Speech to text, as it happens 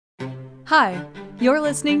Hi, you're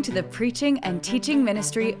listening to the preaching and teaching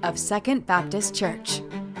ministry of Second Baptist Church.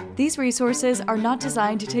 These resources are not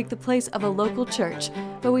designed to take the place of a local church,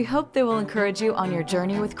 but we hope they will encourage you on your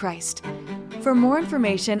journey with Christ. For more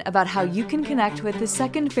information about how you can connect with the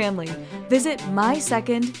Second family, visit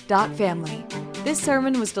mysecond.family. This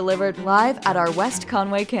sermon was delivered live at our West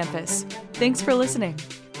Conway campus. Thanks for listening.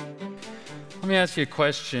 Let me ask you a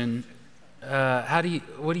question. What do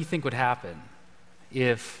you think would happen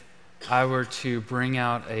if I were to bring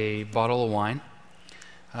out a bottle of wine,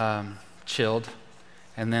 chilled,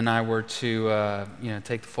 and then I were to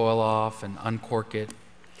take the foil off and uncork it,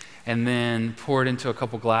 and then pour it into a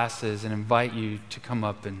couple glasses and invite you to come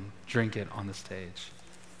up and drink it on the stage?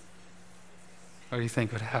 What do you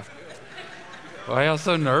think would happen? Why are you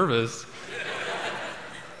so nervous?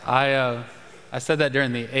 I said that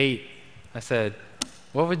during the 8. I said,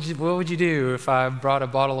 what would you do if I brought a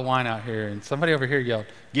bottle of wine out here? And somebody over here yelled,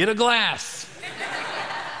 "Get a glass."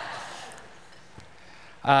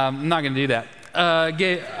 I'm not going to do that.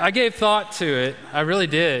 I gave thought to it. I really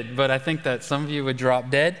did, but I think that some of you would drop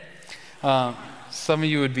dead. Some of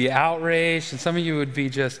you would be outraged, and some of you would be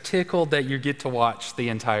just tickled that you get to watch the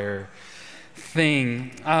entire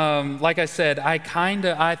thing. Like I said,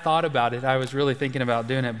 I thought about it. I was really thinking about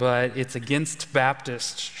doing it, but it's against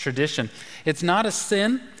Baptist tradition. It's not a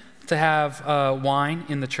sin to have wine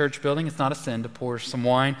in the church building. It's not a sin to pour some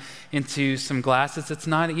wine into some glasses. It's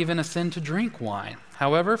not even a sin to drink wine.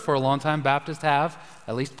 However, for a long time, Baptists have,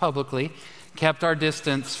 at least publicly, kept our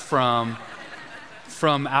distance from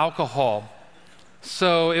alcohol.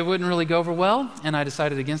 So it wouldn't really go over well, and I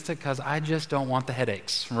decided against it because I just don't want the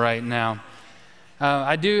headaches right now.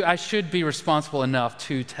 I should be responsible enough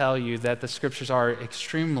to tell you that the scriptures are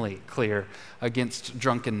extremely clear against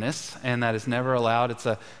drunkenness, and that is never allowed. It's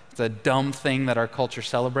a dumb thing that our culture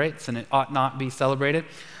celebrates, and it ought not be celebrated.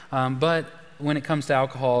 But when it comes to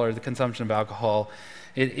alcohol or the consumption of alcohol,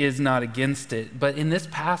 it is not against it. But in this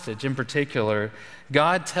passage in particular,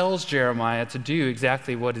 God tells Jeremiah to do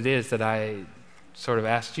exactly what it is that I sort of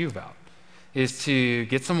asked you about, is to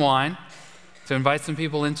get some wine, to invite some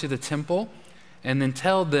people into the temple, and then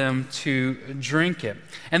tell them to drink it.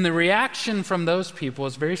 And the reaction from those people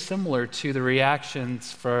is very similar to the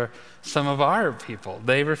reactions for some of our people.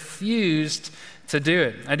 They refused to do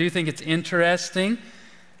it. I do think it's interesting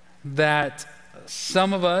that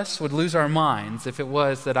some of us would lose our minds if it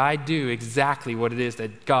was that I do exactly what it is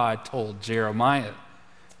that God told Jeremiah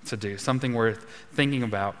to do, something worth thinking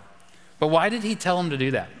about. But why did he tell him to do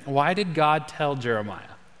that? Why did God tell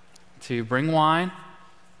Jeremiah to bring wine,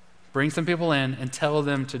 bring some people in, and tell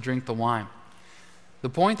them to drink the wine? The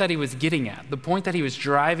point that he was getting at, the point that he was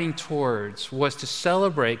driving towards, was to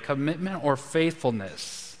celebrate commitment or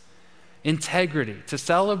faithfulness, integrity, to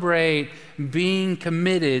celebrate being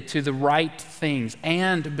committed to the right things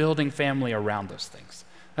and building family around those things.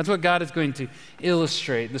 That's what God is going to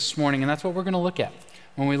illustrate this morning, and that's what we're going to look at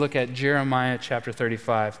when we look at Jeremiah chapter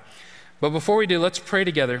 35. But before we do, let's pray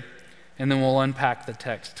together, and then we'll unpack the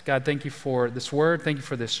text. God, thank you for this word. Thank you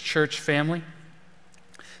for this church family.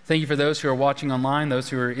 Thank you for those who are watching online, those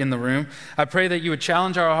who are in the room. I pray that you would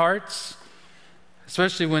challenge our hearts,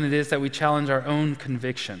 especially when it is that we challenge our own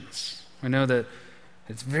convictions. We know that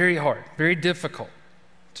it's very hard, very difficult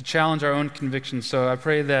to challenge our own convictions. So I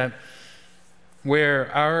pray that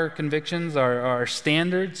where our convictions, our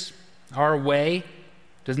standards, our way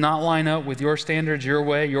does not line up with your standards, your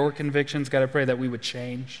way, your convictions, God, I pray that we would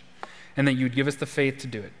change and that you would give us the faith to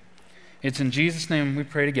do it. It's in Jesus' name we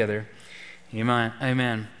pray together.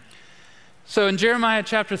 Amen. So in Jeremiah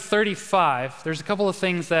chapter 35, there's a couple of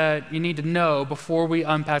things that you need to know before we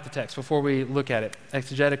unpack the text, before we look at it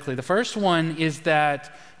exegetically. The first one is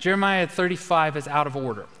that Jeremiah 35 is out of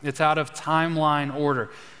order. It's out of timeline order.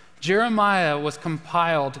 Jeremiah was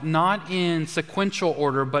compiled not in sequential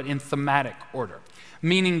order, but in thematic order.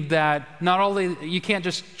 Meaning that you can't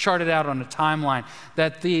just chart it out on a timeline,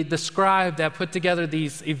 that the scribe that put together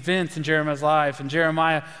these events in Jeremiah's life, and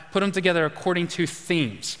Jeremiah put them together according to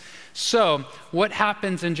themes. So what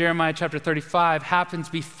happens in Jeremiah chapter 35 happens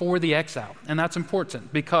before the exile, and that's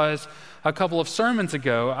important because a couple of sermons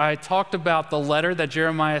ago, I talked about the letter that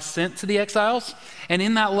Jeremiah sent to the exiles, and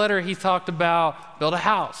in that letter, he talked about build a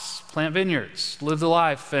house, plant vineyards, live the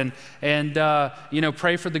life, and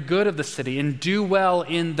pray for the good of the city and do well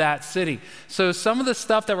in that city. So some of the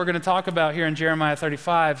stuff that we're going to talk about here in Jeremiah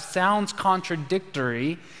 35 sounds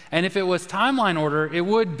contradictory, and if it was timeline order, it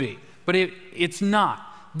would be, but it's not.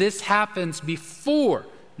 This happens before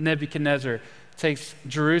Nebuchadnezzar takes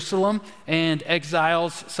Jerusalem and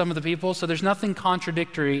exiles some of the people. So there's nothing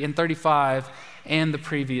contradictory in 35 and the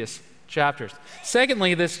previous chapters.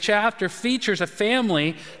 Secondly, this chapter features a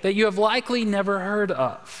family that you have likely never heard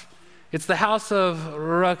of. It's the house of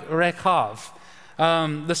Rechab.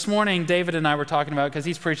 This morning, David and I were talking about, because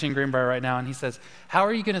he's preaching in Greenbrier right now, and he says, how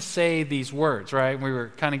are you going to say these words, right? We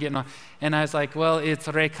were kind of getting on, and I was like, well, it's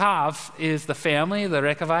Rechab is the family, the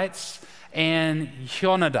Rechabites, and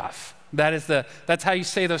Yonadav. That's how you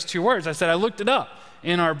say those two words. I said, I looked it up.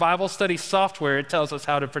 In our Bible study software, it tells us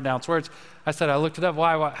how to pronounce words. I said, I looked it up.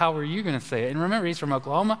 How were you going to say it? And remember, he's from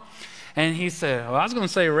Oklahoma. And he said, well, I was going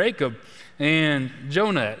to say Rechab and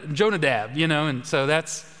Jonadab, and so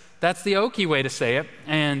that's the Okie way to say it.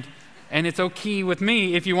 And it's okay with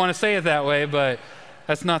me if you want to say it that way, but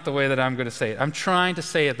that's not the way that I'm going to say it. I'm trying to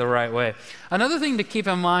say it the right way. Another thing to keep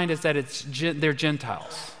in mind is that they're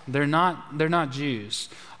Gentiles. They're not Jews,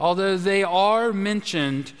 although they are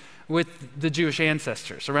mentioned with the Jewish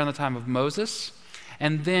ancestors around the time of Moses.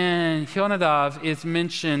 And then Yonadav is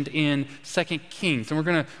mentioned in 2 Kings, and we're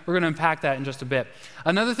going to unpack that in just a bit.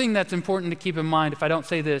 Another thing that's important to keep in mind, if I don't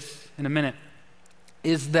say this in a minute,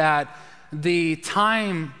 is that the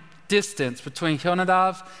time distance between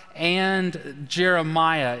Yonadav and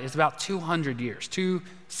Jeremiah is about 200 years, 2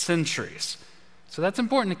 centuries. So that's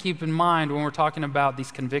important to keep in mind when we're talking about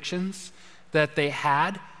these convictions that they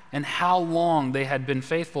had and how long they had been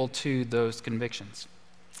faithful to those convictions.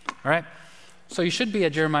 All right? So you should be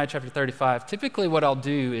at Jeremiah chapter 35. Typically what I'll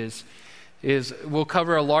do is we'll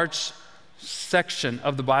cover a large section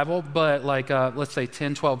of the Bible, but let's say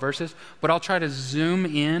 10, 12 verses, but I'll try to zoom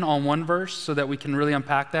in on one verse so that we can really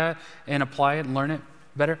unpack that and apply it and learn it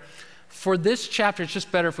better. For this chapter, it's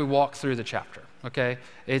just better if we walk through the chapter, okay?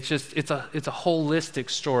 It's a holistic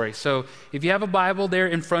story. So if you have a Bible there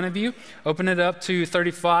in front of you, open it up to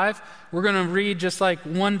 35. We're going to read just like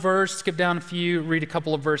one verse, skip down a few, read a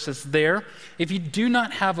couple of verses there. If you do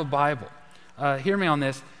not have a Bible, hear me on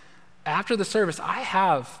this. After the service, I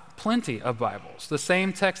have plenty of Bibles. The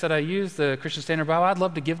same text that I use, the Christian Standard Bible, I'd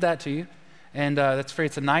love to give that to you. And that's free.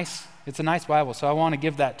 It's a nice Bible, so I want to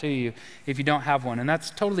give that to you if you don't have one. And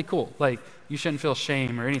that's totally cool. You shouldn't feel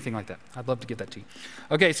shame or anything like that. I'd love to give that to you.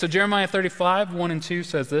 Okay, so Jeremiah 35, 1 and 2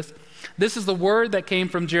 says this. This is the word that came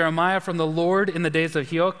from Jeremiah from the Lord in the days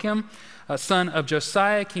of Joachim, son of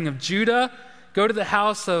Josiah, king of Judah. Go to the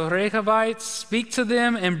house of Rechabites, speak to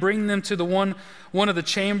them, and bring them to the one of the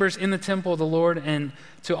chambers in the temple of the Lord, and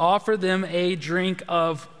to offer them a drink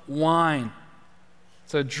of wine.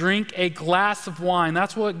 So drink a glass of wine.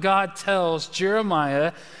 That's what God tells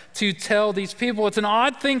Jeremiah to tell these people. It's an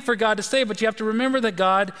odd thing for God to say, but you have to remember that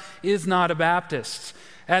God is not a Baptist.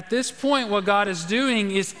 At this point, what God is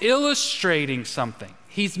doing is illustrating something.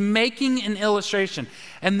 He's making an illustration,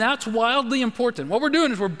 and that's wildly important. What we're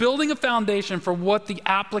doing is we're building a foundation for what the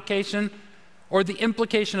application or the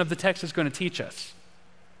implication of the text is going to teach us.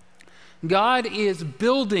 God is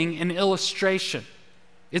building an illustration.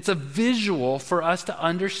 It's a visual for us to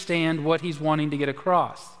understand what he's wanting to get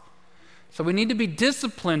across. So we need to be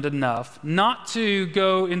disciplined enough not to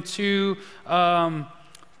go into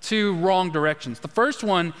two wrong directions. The first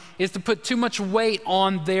one is to put too much weight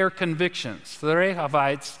on their convictions. The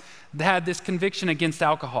Rechabites had this conviction against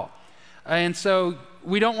alcohol. And so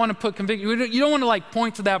we don't want to put conviction, you don't want to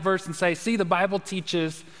point to that verse and say, see, the Bible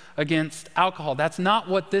teaches against alcohol. That's not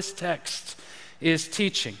what this text is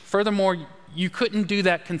teaching. Furthermore, you couldn't do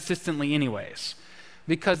that consistently anyways,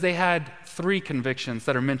 because they had 3 convictions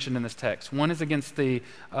that are mentioned in this text. One is against the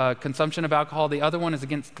consumption of alcohol, the other one is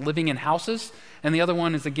against living in houses, and the other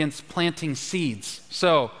one is against planting seeds.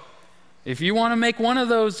 So if you want to make one of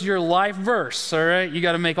those your life verse, all right, you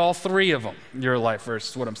got to make all 3 of them your life verse,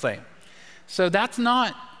 is what I'm saying. So that's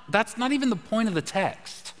not even the point of the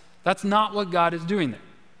text. That's not what God is doing there.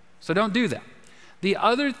 So don't do that. The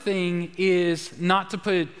other thing is not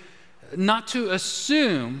to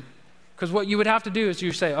assume, because what you would have to do is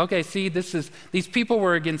you say, okay, see, these people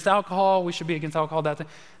were against alcohol, we should be against alcohol, that thing.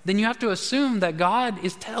 Then you have to assume that God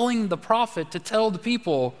is telling the prophet to tell the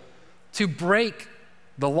people to break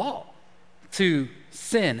the law, to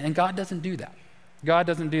sin, and God doesn't do that. God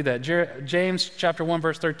doesn't do that. James chapter 1,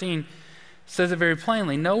 verse 13 says it very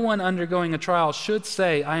plainly. No one undergoing a trial should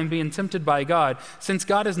say, I am being tempted by God, since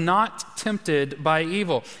God is not tempted by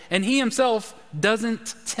evil. And he himself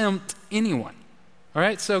doesn't tempt anyone. All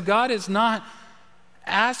right, so God is not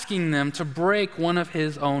asking them to break one of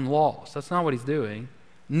his own laws. That's not what he's doing.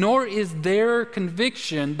 Nor is their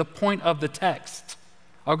conviction the point of the text.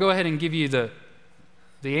 I'll go ahead and give you the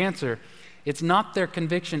answer. It's not their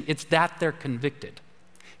conviction, it's that they're convicted.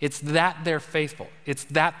 It's that they're faithful. It's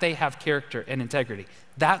that they have character and integrity.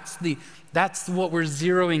 That's what we're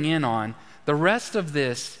zeroing in on. The rest of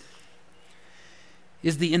this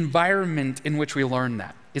is the environment in which we learn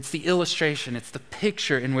that. It's the illustration, it's the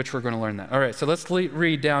picture in which we're going to learn that. All right, so let's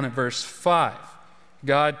read down at verse 5.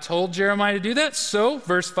 God told Jeremiah to do that. So,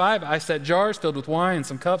 verse 5, I set jars filled with wine and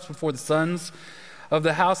some cups before the sons of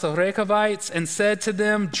the house of Rechabites and said to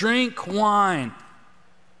them, drink wine.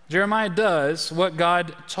 Jeremiah does what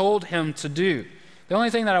God told him to do. The only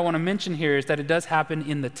thing that I want to mention here is that it does happen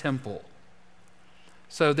in the temple.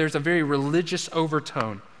 So there's a very religious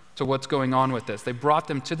overtone to what's going on with this. They brought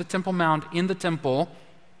them to the Temple Mount in the temple,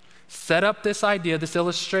 set up this idea, this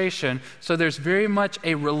illustration. So there's very much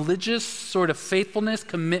a religious sort of faithfulness,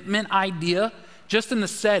 commitment idea just in the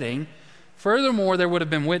setting. Furthermore, there would have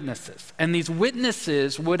been witnesses. And these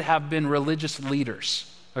witnesses would have been religious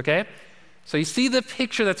leaders, okay? So you see the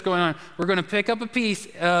picture that's going on. We're going to pick up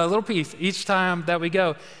a little piece each time that we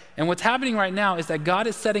go. And what's happening right now is that God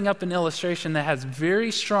is setting up an illustration that has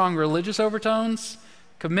very strong religious overtones,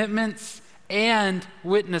 commitments, and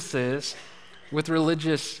witnesses with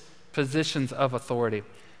religious positions of authority.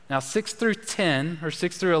 Now 6 through 10, or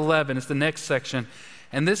 6 through 11 is the next section.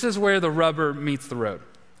 And this is where the rubber meets the road,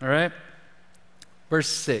 all right? Verse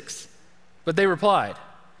 6, but they replied,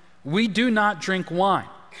 we do not drink wine.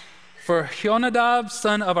 For Jonadab,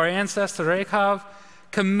 son of our ancestor Rechab,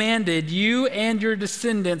 commanded, you and your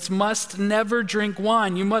descendants must never drink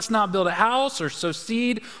wine. You must not build a house or sow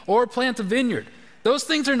seed or plant a vineyard. Those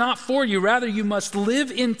things are not for you. Rather, you must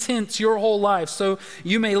live in tents your whole life, so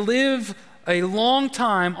you may live a long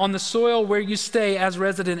time on the soil where you stay as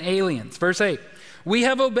resident aliens. Verse 8, we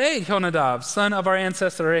have obeyed Jonadab, son of our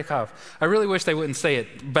ancestor Rechab. I really wish they wouldn't say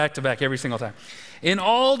it back to back every single time. In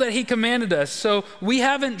all that he commanded us, so we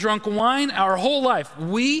haven't drunk wine our whole life.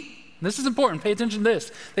 This is important, pay attention to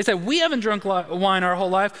this. They said, we haven't drunk wine our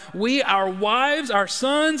whole life. We, our wives, our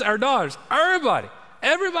sons, our daughters,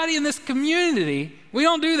 everybody in this community, we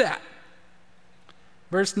don't do that.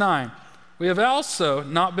 Verse 9, we have also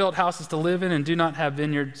not built houses to live in and do not have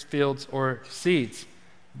vineyards, fields, or seeds.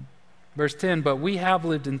 Verse 10, but we have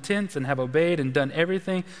lived in tents and have obeyed and done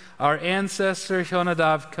everything our ancestor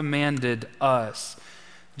Jonadab commanded us.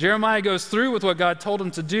 Jeremiah goes through with what God told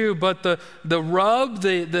him to do, but the rub,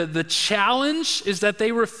 the challenge is that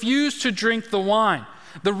they refuse to drink the wine.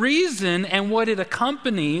 The reason and what it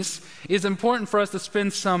accompanies is important for us to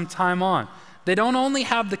spend some time on. They don't only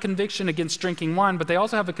have the conviction against drinking wine, but they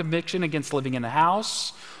also have a conviction against living in a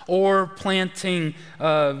house or planting,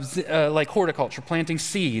 like horticulture, planting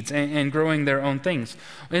seeds and growing their own things.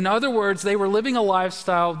 In other words, they were living a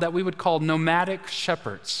lifestyle that we would call nomadic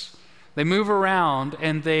shepherds. They move around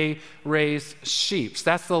and they raise sheep.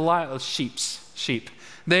 That's the sheep.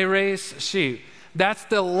 They raise sheep. That's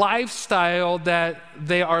the lifestyle that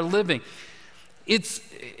they are living. It's,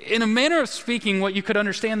 in a manner of speaking, what you could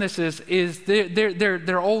understand this is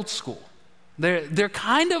they're old school. They're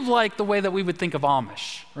kind of like the way that we would think of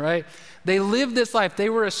Amish, right? They live this life. They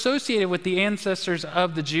were associated with the ancestors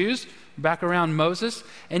of the Jews back around Moses.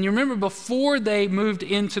 And you remember before they moved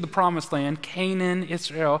into the promised land, Canaan,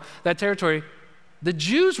 Israel, that territory, the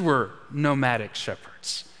Jews were nomadic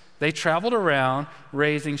shepherds. They traveled around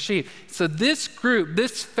raising sheep. So this group,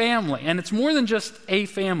 this family, and it's more than just a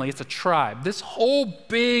family, it's a tribe. This whole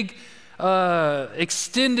big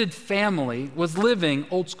extended family was living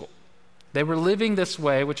old school. They were living this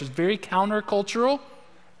way, which is very countercultural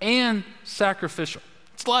and sacrificial.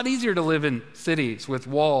 It's a lot easier to live in cities with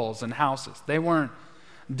walls and houses. They weren't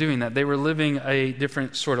doing that. They were living a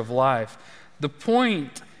different sort of life. The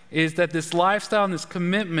point is that this lifestyle and this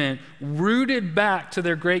commitment rooted back to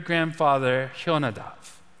their great-grandfather, Jonadab.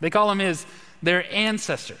 They call him their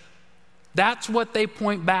ancestor. That's what they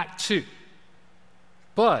point back to.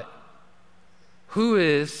 But who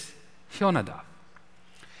is Jonadab?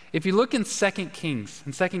 If you look in 2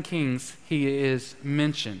 Kings, he is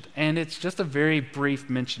mentioned, and it's just a very brief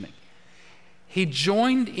mentioning. He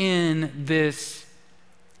joined in this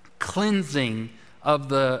cleansing of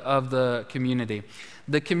the community.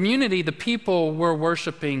 The community, the people were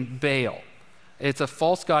worshiping Baal. It's a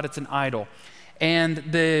false god, it's an idol.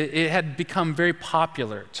 And it had become very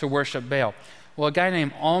popular to worship Baal. Well, a guy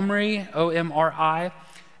named Omri, O-M-R-I,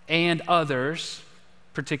 and others,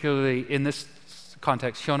 particularly in this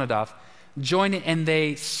context, Jonadab, joined in and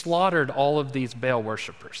they slaughtered all of these Baal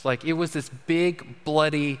worshipers. Like it was this big,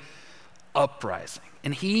 bloody uprising.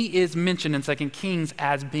 And he is mentioned in 2 Kings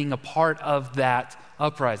as being a part of that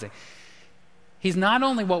uprising. He's not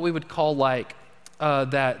only what we would call like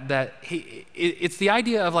it's the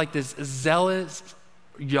idea of like this zealous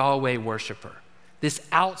Yahweh worshiper. this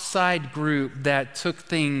outside group that took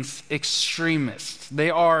things extremist. They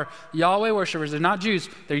are Yahweh worshipers. They're not Jews.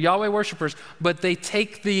 They're Yahweh worshipers, but they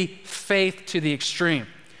take the faith to the extreme.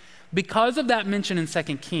 Because of that mention in 2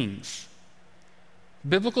 Kings,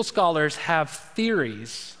 biblical scholars have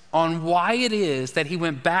theories on why it is that he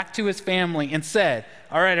went back to his family and said,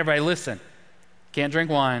 all right, everybody, listen, can't drink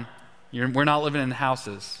wine. We're not living in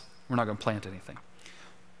houses. We're not going to plant anything.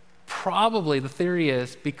 Probably the theory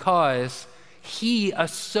is because he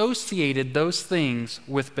associated those things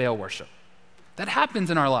with Baal worship. That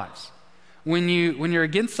happens in our lives. When you're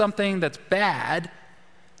against something that's bad,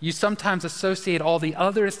 you sometimes associate all the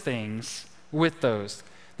other things with those.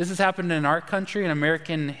 This has happened in our country, in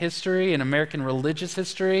American history, in American religious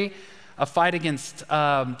history, a fight against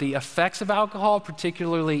the effects of alcohol,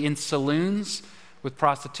 particularly in saloons with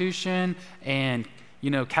prostitution and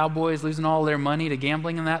cowboys losing all their money to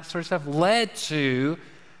gambling and that sort of stuff, led to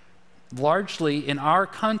largely in our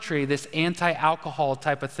country this anti-alcohol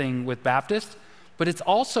type of thing with Baptists. But it's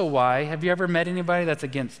also why, have you ever met anybody that's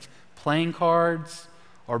against playing cards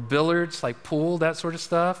or billiards, like pool, that sort of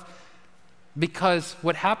stuff? Because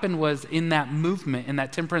what happened was in that movement, in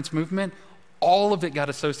that temperance movement, all of it got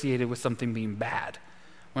associated with something being bad,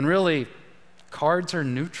 when really cards are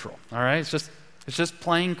neutral, all right? It's just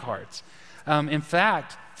playing cards. In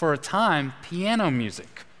fact, for a time, piano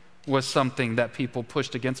music was something that people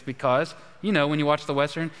pushed against because, when you watch the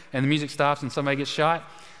Western and the music stops and somebody gets shot,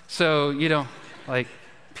 so,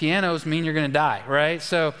 pianos mean you're going to die, right?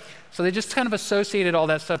 So they just kind of associated all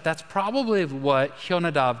that stuff. That's probably what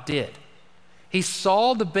Jonadab did. He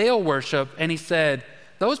saw the Baal worship and he said,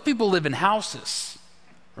 those people live in houses,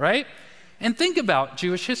 right? And think about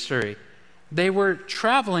Jewish history. They were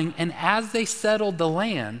traveling, and as they settled the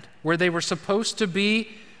land where they were supposed to be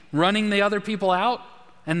running the other people out,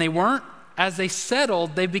 and they weren't, as they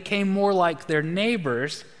settled, they became more like their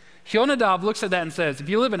neighbors. Jonadab looks at that and says, if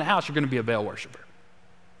you live in a house, you're going to be a Baal worshiper.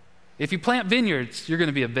 If you plant vineyards, you're going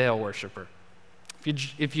to be a Baal worshiper.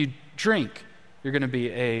 If you drink, you're going to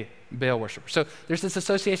be a Baal worshiper. So there's this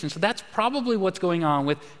association. So that's probably what's going on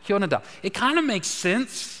with Jonadab. It kind of makes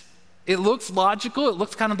sense. It looks logical. It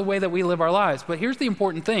looks kind of the way that we live our lives. But here's the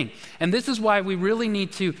important thing. And this is why we really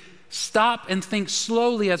need to stop and think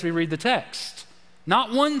slowly as we read the text.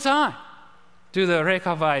 Not one time do the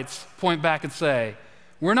Rechabites point back and say,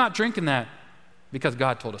 we're not drinking that because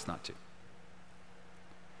God told us not to.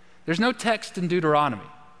 There's no text in Deuteronomy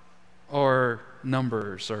or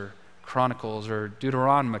Numbers or Chronicles or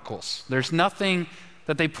Deuteronomicals. There's nothing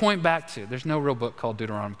that they point back to. There's no real book called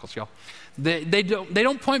Deuteronomicals, y'all. They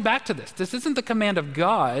don't point back to this. This isn't the command of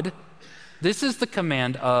God. This is the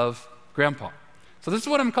command of Grandpa. So this is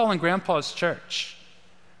what I'm calling Grandpa's church.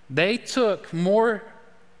 They took more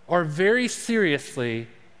or very seriously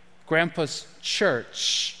Grandpa's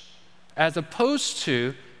church as opposed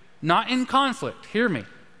to, not in conflict, hear me.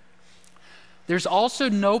 There's also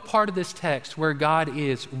no part of this text where God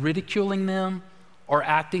is ridiculing them or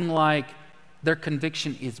acting like their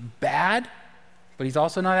conviction is bad, but he's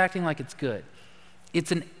also not acting like it's good.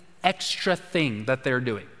 It's an extra thing that they're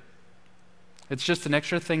doing. It's just an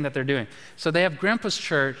extra thing that they're doing. So they have Grandpa's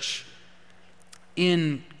church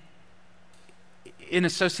in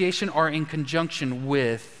association or in conjunction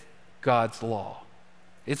with God's law.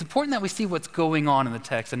 It's important that we see what's going on in the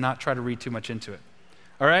text and not try to read too much into it.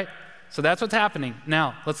 All right? So that's what's happening.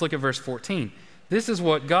 Now, let's look at verse 14. This is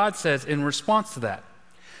what God says in response to that.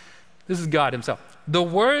 This is God himself. The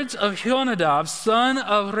words of Jonadab, son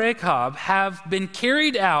of Rechab, have been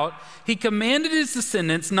carried out. He commanded his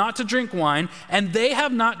descendants not to drink wine, and they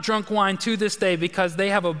have not drunk wine to this day because they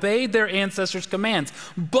have obeyed their ancestors' commands.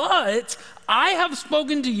 But I have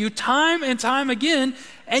spoken to you time and time again,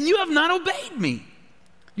 and you have not obeyed me.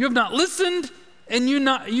 You have not listened, and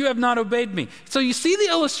you have not obeyed me. So you see the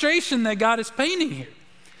illustration that God is painting here.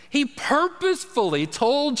 He purposefully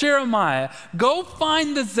told Jeremiah, go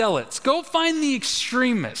find the zealots, go find the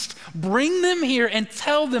extremists, bring them here and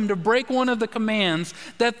tell them to break one of the commands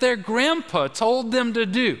that their grandpa told them to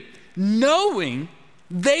do, knowing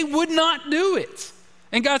they would not do it.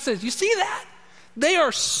 And God says, you see that? They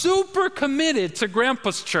are super committed to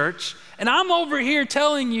Grandpa's church, and I'm over here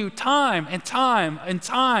telling you time and time and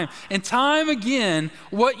time and time again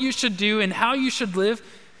what you should do and how you should live,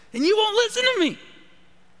 and you won't listen to me.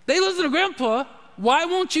 They listen to Grandpa. Why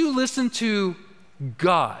won't you listen to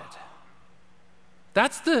God?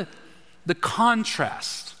 That's the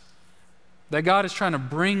contrast that God is trying to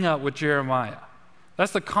bring up with Jeremiah.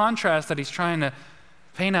 That's the contrast that he's trying to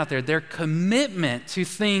paint out there. Their commitment to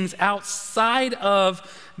things outside of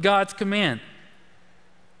God's command.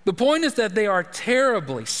 The point is that they are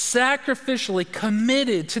terribly, sacrificially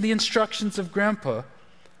committed to the instructions of Grandpa.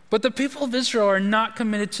 But the people of Israel are not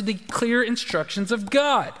committed to the clear instructions of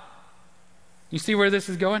God. You see where this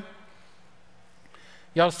is going?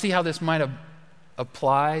 Y'all see how this might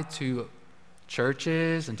apply to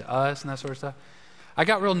churches and to us and that sort of stuff? I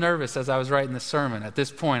got real nervous as I was writing this sermon. At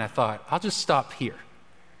this point, I thought, I'll just stop here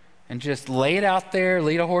and just lay it out there,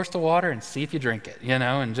 lead a horse to water, and see if you drink it,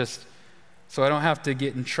 and just so I don't have to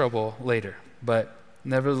get in trouble later. But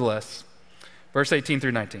nevertheless, verse 18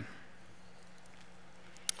 through 19.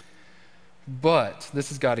 But,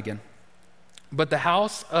 this is God again. But the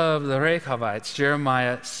house of the Rechabites,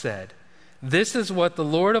 Jeremiah said, "This is what the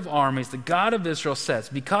Lord of armies, the God of Israel says,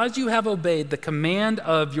 because you have obeyed the command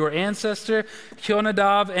of your ancestor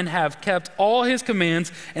Jonadab and have kept all his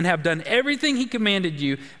commands and have done everything he commanded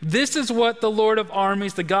you, this is what the Lord of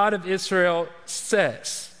armies, the God of Israel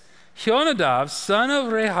says. Jonadab, son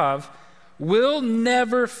of Rechab, will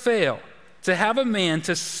never fail to have a man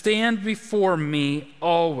to stand before me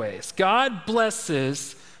always." God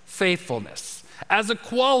blesses faithfulness as a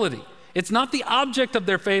quality. It's not the object of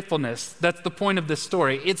their faithfulness that's the point of this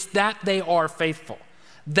story. It's that they are faithful,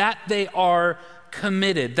 that they are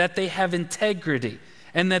committed, that they have integrity,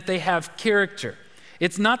 and that they have character.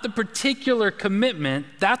 It's not the particular commitment,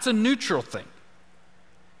 that's a neutral thing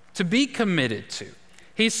to be committed to.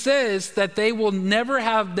 He says that there will never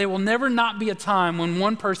not be a time when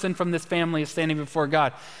one person from this family is standing before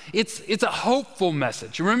God. It's a hopeful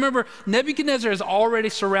message. You remember, Nebuchadnezzar has already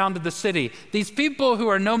surrounded the city. These people who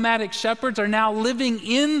are nomadic shepherds are now living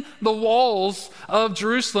in the walls of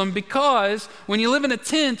Jerusalem because when you live in a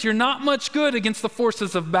tent, you're not much good against the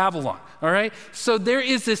forces of Babylon. All right? So there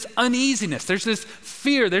is this uneasiness, there's this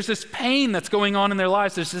fear, there's this pain that's going on in their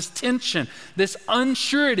lives, there's this tension, this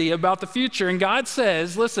unsurety about the future. And God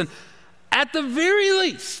says, listen, at the very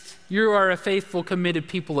least, you are a faithful, committed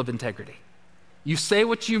people of integrity. You say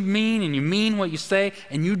what you mean and you mean what you say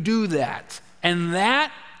and you do that. And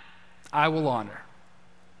that I will honor.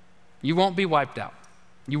 You won't be wiped out.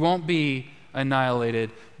 You won't be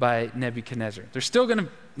annihilated by Nebuchadnezzar.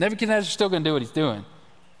 Nebuchadnezzar's still going to do what he's doing.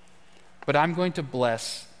 But I'm going to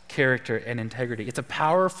bless character and integrity. It's a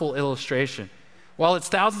powerful illustration. While it's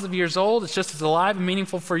thousands of years old, it's just as alive and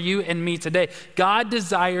meaningful for you and me today. God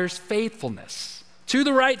desires faithfulness to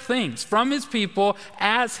the right things from his people,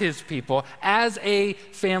 as a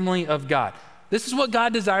family of God. This is what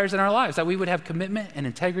God desires in our lives, that we would have commitment and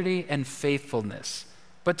integrity and faithfulness,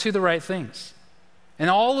 but to the right things. And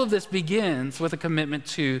all of this begins with a commitment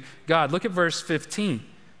to God. Look at verse 15.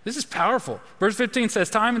 This is powerful. Verse 15 says,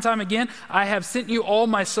 "Time and time again, I have sent you all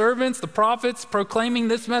my servants, the prophets, proclaiming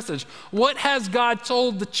this message." What has God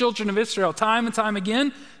told the children of Israel time and time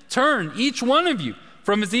again? Turn, each one of you,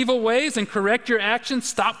 from his evil ways and correct your actions.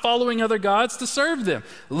 Stop following other gods to serve them.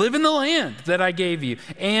 Live in the land that I gave you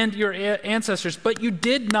and your ancestors, but you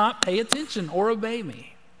did not pay attention or obey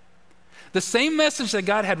me. The same message that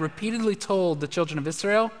God had repeatedly told the children of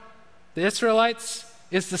Israel, the Israelites,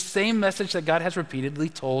 is the same message that God has repeatedly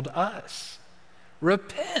told us.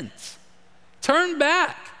 Repent. Turn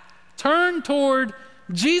back. Turn toward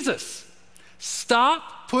Jesus.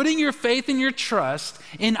 Stop putting your faith and your trust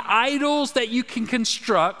in idols that you can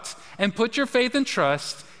construct and put your faith and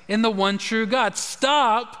trust in the one true God.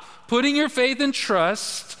 Stop putting your faith and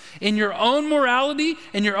trust in your own morality,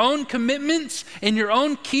 in your own commitments, in your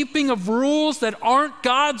own keeping of rules that aren't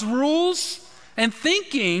God's rules, and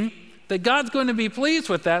thinking that God's going to be pleased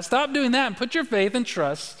with that. Stop doing that and put your faith and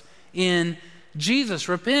trust in Jesus.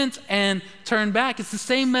 Repent and turn back. It's the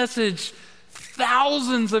same message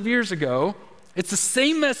thousands of years ago. It's the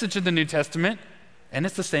same message in the New Testament, and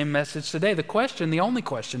it's the same message today. The only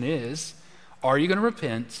question is, are you going to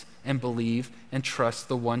repent and believe and trust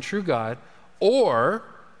the one true God, or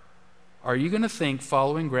are you going to think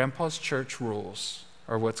following Grandpa's church rules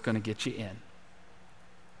are what's going to get you in,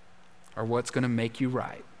 or what's going to make you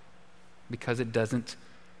right? Because it doesn't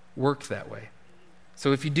work that way.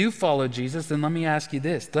 So if you do follow Jesus, then let me ask you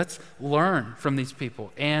this. Let's learn from these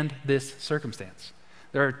people and this circumstance.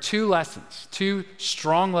 There are two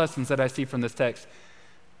strong lessons that I see from this text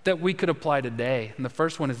that we could apply today. And the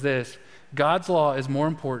first one is this: God's law is more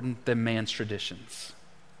important than man's traditions.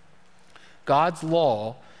 God's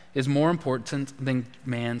law is more important than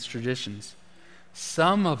man's traditions.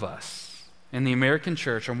 Some of us in the American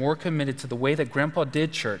church are more committed to the way that Grandpa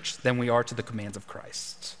did church than we are to the commands of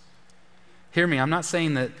Christ. Hear me, I'm not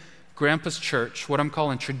saying that Grandpa's church, what I'm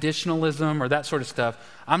calling traditionalism or that sort of stuff,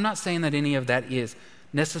 I'm not saying that any of that is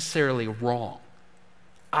necessarily wrong.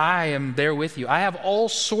 I am there with you. I have all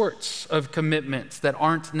sorts of commitments that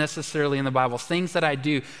aren't necessarily in the Bible, things that I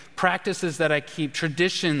do, practices that I keep,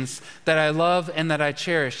 traditions that I love and that I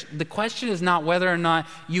cherish. The question is not whether or not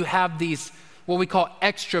you have these, what we call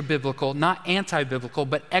extra biblical, not anti-biblical,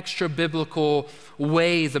 but extra biblical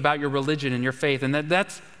ways about your religion and your faith. And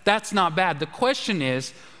that's not bad. The question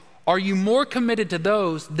is, are you more committed to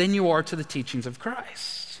those than you are to the teachings of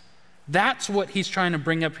Christ? That's what he's trying to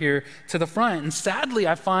bring up here to the front. And sadly,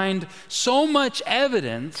 I find so much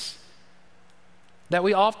evidence that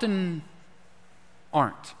we often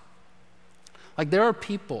aren't. Like, there are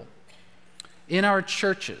people in our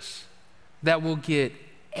churches that will get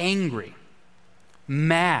angry,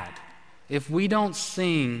 mad, if we don't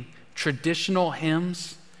sing traditional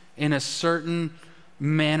hymns in a certain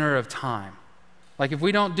manner of time. Like, if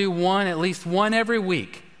we don't do one, at least one every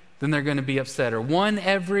week, then they're going to be upset. Or one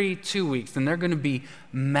every 2 weeks, then they're going to be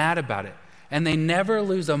mad about it. And they never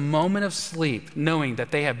lose a moment of sleep knowing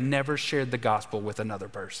that they have never shared the gospel with another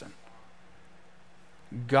person.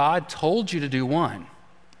 God told you to do one.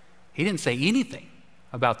 He didn't say anything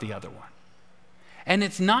about the other one. And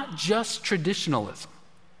it's not just traditionalism.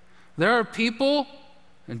 There are people,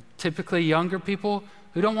 and typically younger people,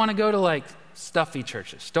 who don't want to go to like stuffy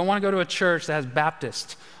churches, don't want to go to a church that has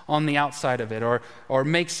Baptist on the outside of it, or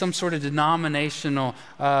makes some sort of denominational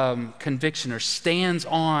conviction, or stands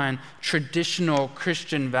on traditional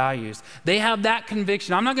Christian values. They have that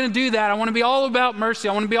conviction. I'm not going to do that. I want to be all about mercy.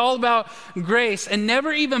 I want to be all about grace, and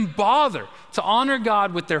never even bother to honor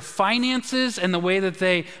God with their finances and the way that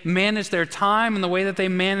they manage their time and the way that they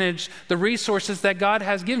manage the resources that God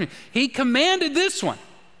has given you. He commanded this one.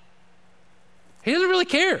 He doesn't really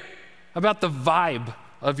care about the vibe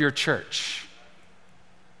of your church.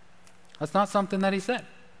 That's not something that he said.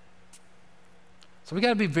 So we got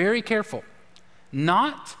to be very careful.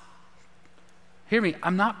 Hear me,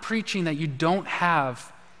 I'm not preaching that you don't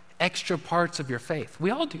have extra parts of your faith.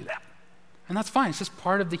 We all do that. And that's fine. It's just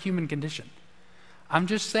part of the human condition. I'm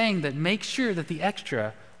just saying that make sure that the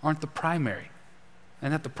extra aren't the primary,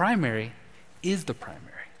 and that the primary is the primary.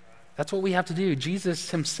 That's what we have to do.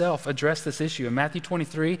 Jesus himself addressed this issue in Matthew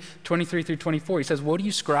 23 through 24. He says, "Woe to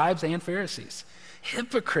you, scribes and Pharisees,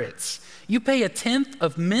 hypocrites! You pay a tenth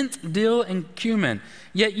of mint, dill, and cumin,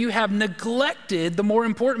 yet you have neglected the more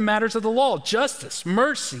important matters of the law, justice,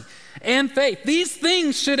 mercy, and faith. These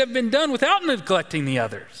things should have been done without neglecting the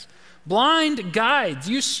others. Blind guides,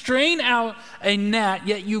 you strain out a gnat,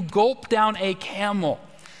 yet you gulp down a camel."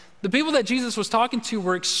 The people that Jesus was talking to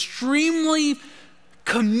were extremely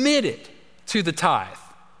committed to the tithe.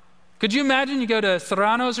 Could you imagine you go to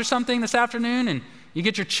Serrano's or something this afternoon and you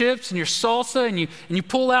get your chips and your salsa and you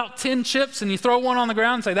pull out 10 chips and you throw one on the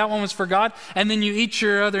ground and say that one was for God, and then you eat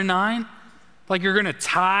your other 9? Like you're going to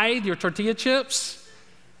tithe your tortilla chips?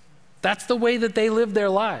 That's the way that they lived their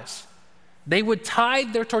lives. They would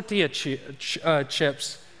tithe their tortilla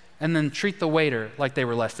chips and then treat the waiter like they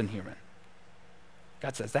were less than human.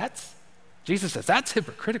 Jesus says that's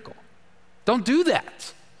hypocritical. Don't do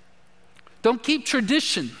that. Don't keep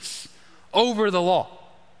traditions over the law.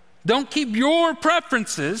 Don't keep your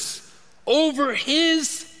preferences over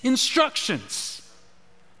his instructions.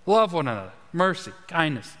 Love one another, mercy,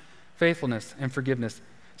 kindness, faithfulness, and forgiveness.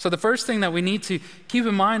 So the first thing that we need to keep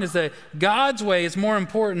in mind is that God's way is more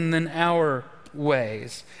important than our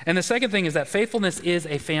ways. And the second thing is that faithfulness is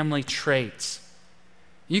a family trait.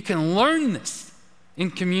 You can learn this in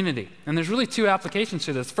community. And there's really 2 applications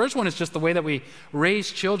to this. The first one is just the way that we raise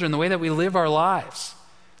children, the way that we live our lives.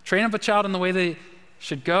 Train up a child in the way they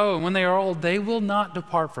should go, and when they are old, they will not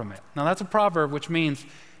depart from it. Now that's a proverb, which means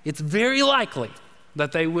it's very likely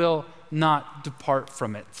that they will not depart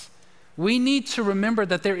from it. We need to remember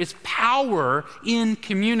that there is power in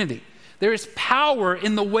community. There is power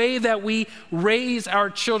in the way that we raise our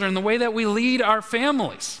children, the way that we lead our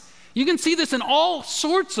families. You can see this in all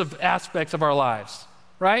sorts of aspects of our lives,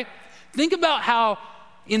 right? Think about how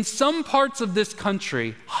in some parts of this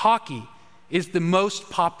country, hockey is the most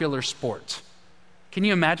popular sport. Can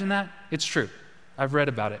you imagine that? It's true. I've read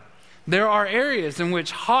about it. There are areas in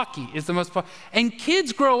which hockey is the most popular, and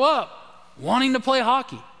kids grow up wanting to play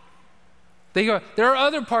hockey. There are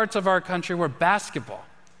other parts of our country where basketball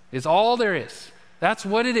is all there is. That's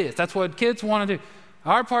what it is. That's what kids want to do.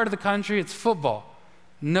 Our part of the country, it's football.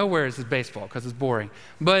 Nowhere is it baseball because it's boring.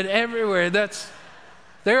 But everywhere,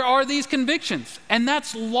 there are these convictions. And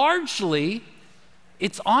that's largely,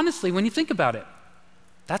 it's honestly, when you think about it,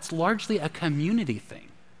 that's largely a community thing.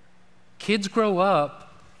 Kids grow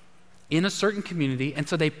up in a certain community, and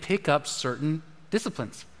so they pick up certain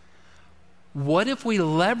disciplines. What if we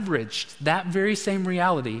leveraged that very same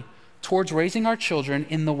reality towards raising our children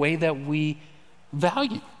in the way that we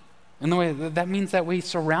value. In the way that means that we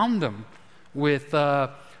surround them with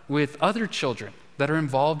other children that are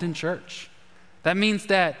involved in church. That means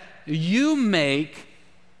that you make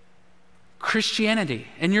Christianity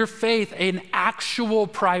and your faith an actual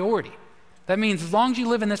priority. That means as long as you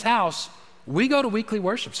live in this house, we go to weekly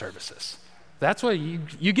worship services. That's what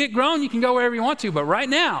you get grown, you can go wherever you want to, but right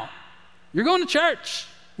now, you're going to church.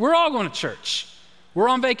 We're all going to church. We're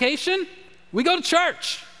on vacation, we go to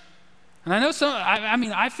church. And I know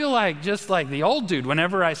I feel like just like the old dude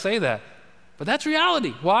whenever I say that, but that's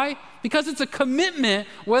reality. Why? Because it's a commitment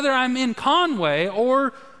whether I'm in Conway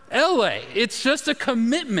or LA. It's just a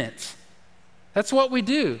commitment. That's what we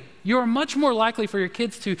do. You are much more likely for your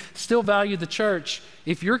kids to still value the church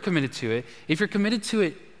if you're committed to it, if you're committed to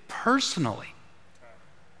it personally.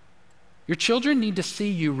 Your children need to see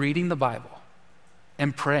you reading the Bible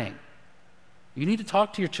and praying. You need to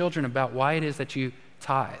talk to your children about why it is that you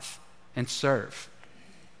tithe and serve.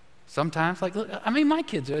 Sometimes, my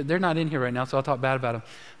kids, they're not in here right now, so I'll talk bad about them.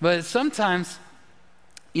 But sometimes,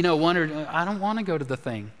 wonder, I don't want to go to the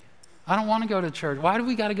thing. I don't want to go to church. Why do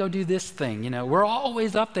we got to go do this thing? We're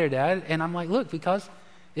always up there, Dad. And I'm like, look, because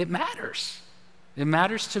it matters. It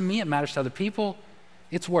matters to me. It matters to other people.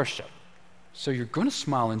 It's worship. So you're going to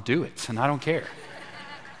smile and do it, and I don't care.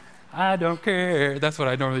 I don't care. That's what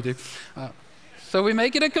I normally do. So we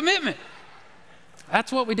make it a commitment.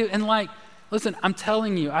 That's what we do. And listen, I'm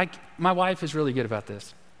telling you, my wife is really good about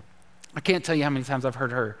this. I can't tell you how many times I've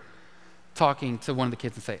heard her talking to one of the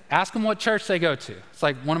kids and say, ask them what church they go to. It's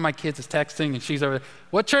like one of my kids is texting and she's over there.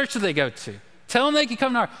 What church do they go to? Tell them they can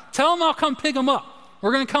come to ours. Tell them I'll come pick them up.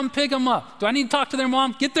 We're going to come pick them up. Do I need to talk to their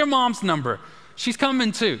mom? Get their mom's number. She's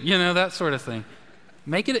coming too. That sort of thing.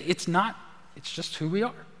 It's just who we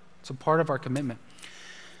are. It's a part of our commitment.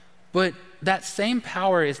 But that same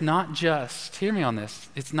power is not just, hear me on this,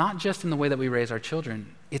 it's not just in the way that we raise our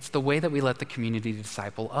children, it's the way that we let the community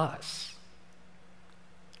disciple us.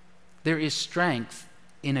 There is strength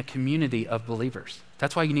in a community of believers.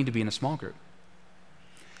 That's why you need to be in a small group.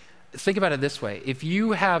 Think about it this way. If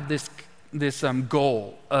you have this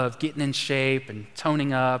goal of getting in shape and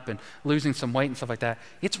toning up and losing some weight and stuff like that,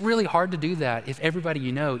 it's really hard to do that if everybody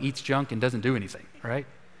you know eats junk and doesn't do anything, right?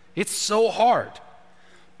 It's so hard.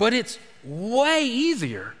 But it's way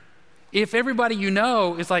easier if everybody you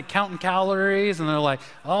know is counting calories and they're like,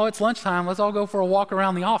 oh, it's lunchtime, let's all go for a walk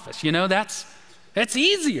around the office. That's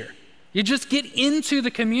easier. You just get into the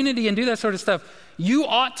community and do that sort of stuff. You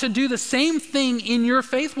ought to do the same thing in your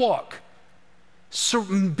faith walk. So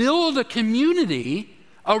build a community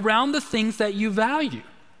around the things that you value.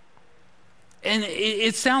 And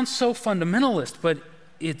it sounds so fundamentalist, but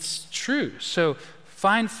it's true. So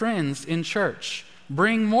find friends in church.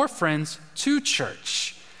 Bring more friends to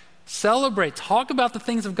church. Celebrate. Talk about the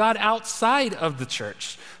things of God outside of the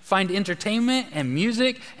church. Find entertainment and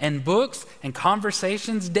music and books and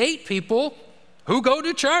conversations. Date people who go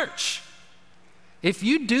to church. If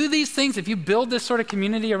you do these things, if you build this sort of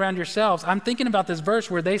community around yourselves, I'm thinking about this verse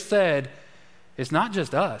where they said, it's not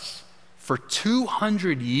just us. For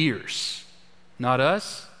 200 years, not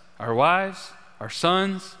us, our wives, our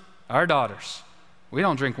sons, our daughters, we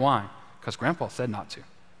don't drink wine. Because Grandpa said not to.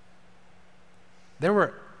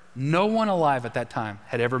 No one alive at that time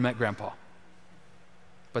had ever met Grandpa.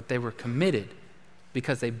 But they were committed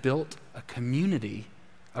because they built a community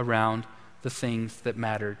around the things that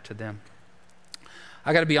mattered to them.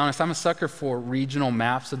 I got to be honest, I'm a sucker for regional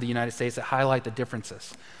maps of the United States that highlight the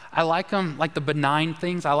differences. I like them, like the benign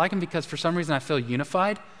things. I like them because for some reason I feel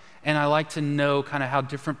unified. And I like to know kind of how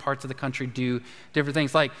different parts of the country do different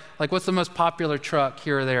things. Like what's the most popular truck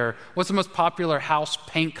here or there? What's the most popular house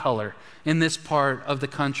paint color in this part of the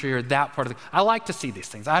country or that part of the country? I like to see these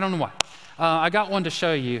things. I don't know why. I got one to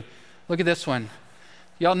show you. Look at this one.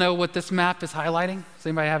 Y'all know what this map is highlighting? Does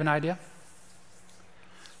anybody have an idea?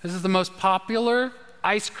 This is the most popular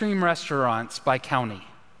ice cream restaurants by county.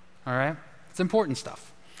 All right? It's important stuff.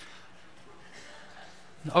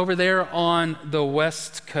 Over there on the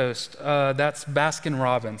west coast, that's Baskin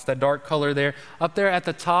Robbins, that dark color there. Up there at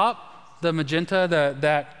the top, the magenta,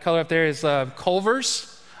 that color up there is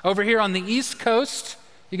Culver's. Over here on the east coast,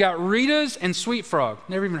 you got Rita's and Sweet Frog.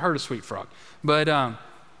 Never even heard of Sweet Frog. But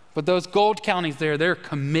those gold counties there, they're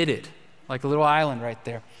committed, like a little island right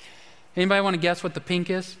there. Anybody want to guess what the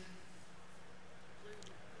pink is?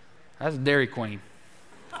 That's Dairy Queen.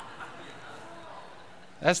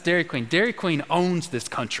 That's Dairy Queen. Dairy Queen owns this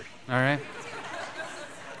country, all right?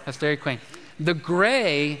 That's Dairy Queen. The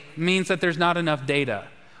gray means that there's not enough data,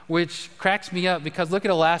 which cracks me up because look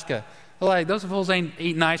at Alaska. They're like, those fools ain't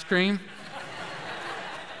eating ice cream.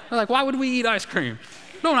 They're like, why would we eat ice cream?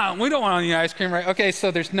 No, we don't want to eat ice cream, right? Okay,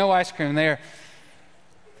 so there's no ice cream there.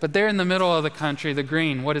 But there in the middle of the country, the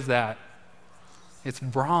green, what is that? It's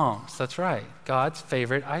Braum's. That's right. God's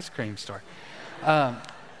favorite ice cream store.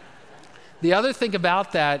 The other thing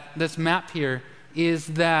about this map here, is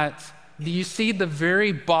that you see the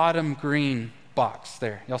very bottom green box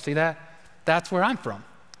there. Y'all see that? That's where I'm from.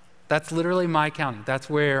 That's literally my county. That's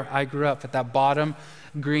where I grew up, at that bottom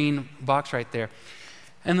green box right there.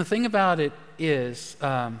 And the thing about it is,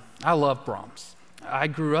 I love Braum's. I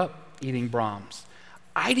grew up eating Braum's.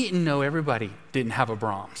 I didn't know everybody didn't have a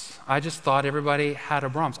Braum's. I just thought everybody had a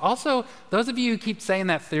Braum's. Also, those of you who keep saying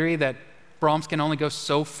that theory that Braum's can only go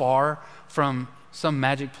so far from some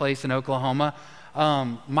magic place in Oklahoma,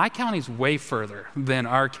 my county's way further than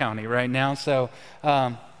our county right now, so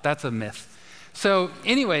that's a myth. So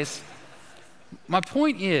anyways, my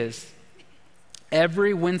point is,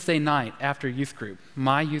 every Wednesday night after youth group,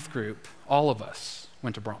 my youth group, all of us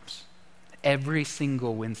went to Braum's. Every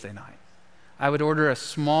single Wednesday night. I would order a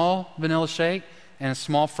small vanilla shake and a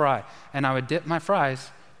small fry, and I would dip my fries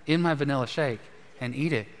in my vanilla shake and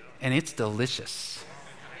eat it, and it's delicious.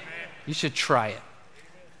 You should try it.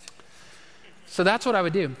 So that's what I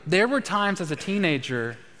would do. There were times as a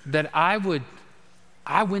teenager that I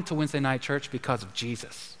went to Wednesday night church because of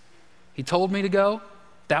Jesus. He told me to go.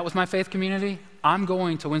 That was my faith community. I'm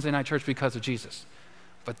going to Wednesday night church because of Jesus.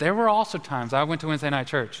 But there were also times I went to Wednesday night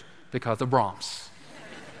church because of Braum's.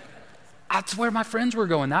 That's where my friends were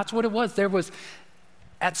going. That's what it was. There was,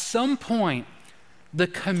 at some point, the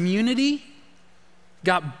community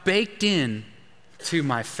got baked in to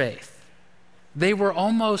my faith. They were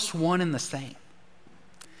almost one and the same.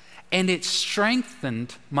 And it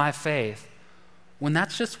strengthened my faith when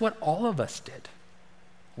that's just what all of us did.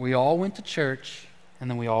 We all went to church, and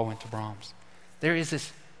then we all went to Braum's. There is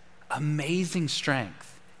this amazing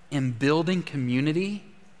strength in building community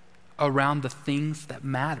around the things that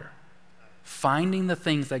matter. Finding the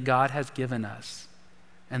things that God has given us,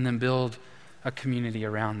 and then build a community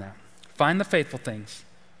around them. Find the faithful things,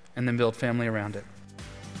 and then build family around it.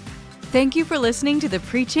 Thank you for listening to the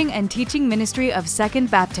preaching and teaching ministry of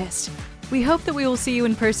Second Baptist. We hope that we will see you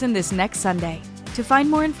in person this next Sunday. To find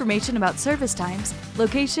more information about service times,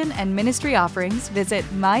 location, and ministry offerings, visit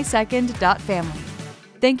mysecond.family.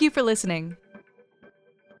 Thank you for listening.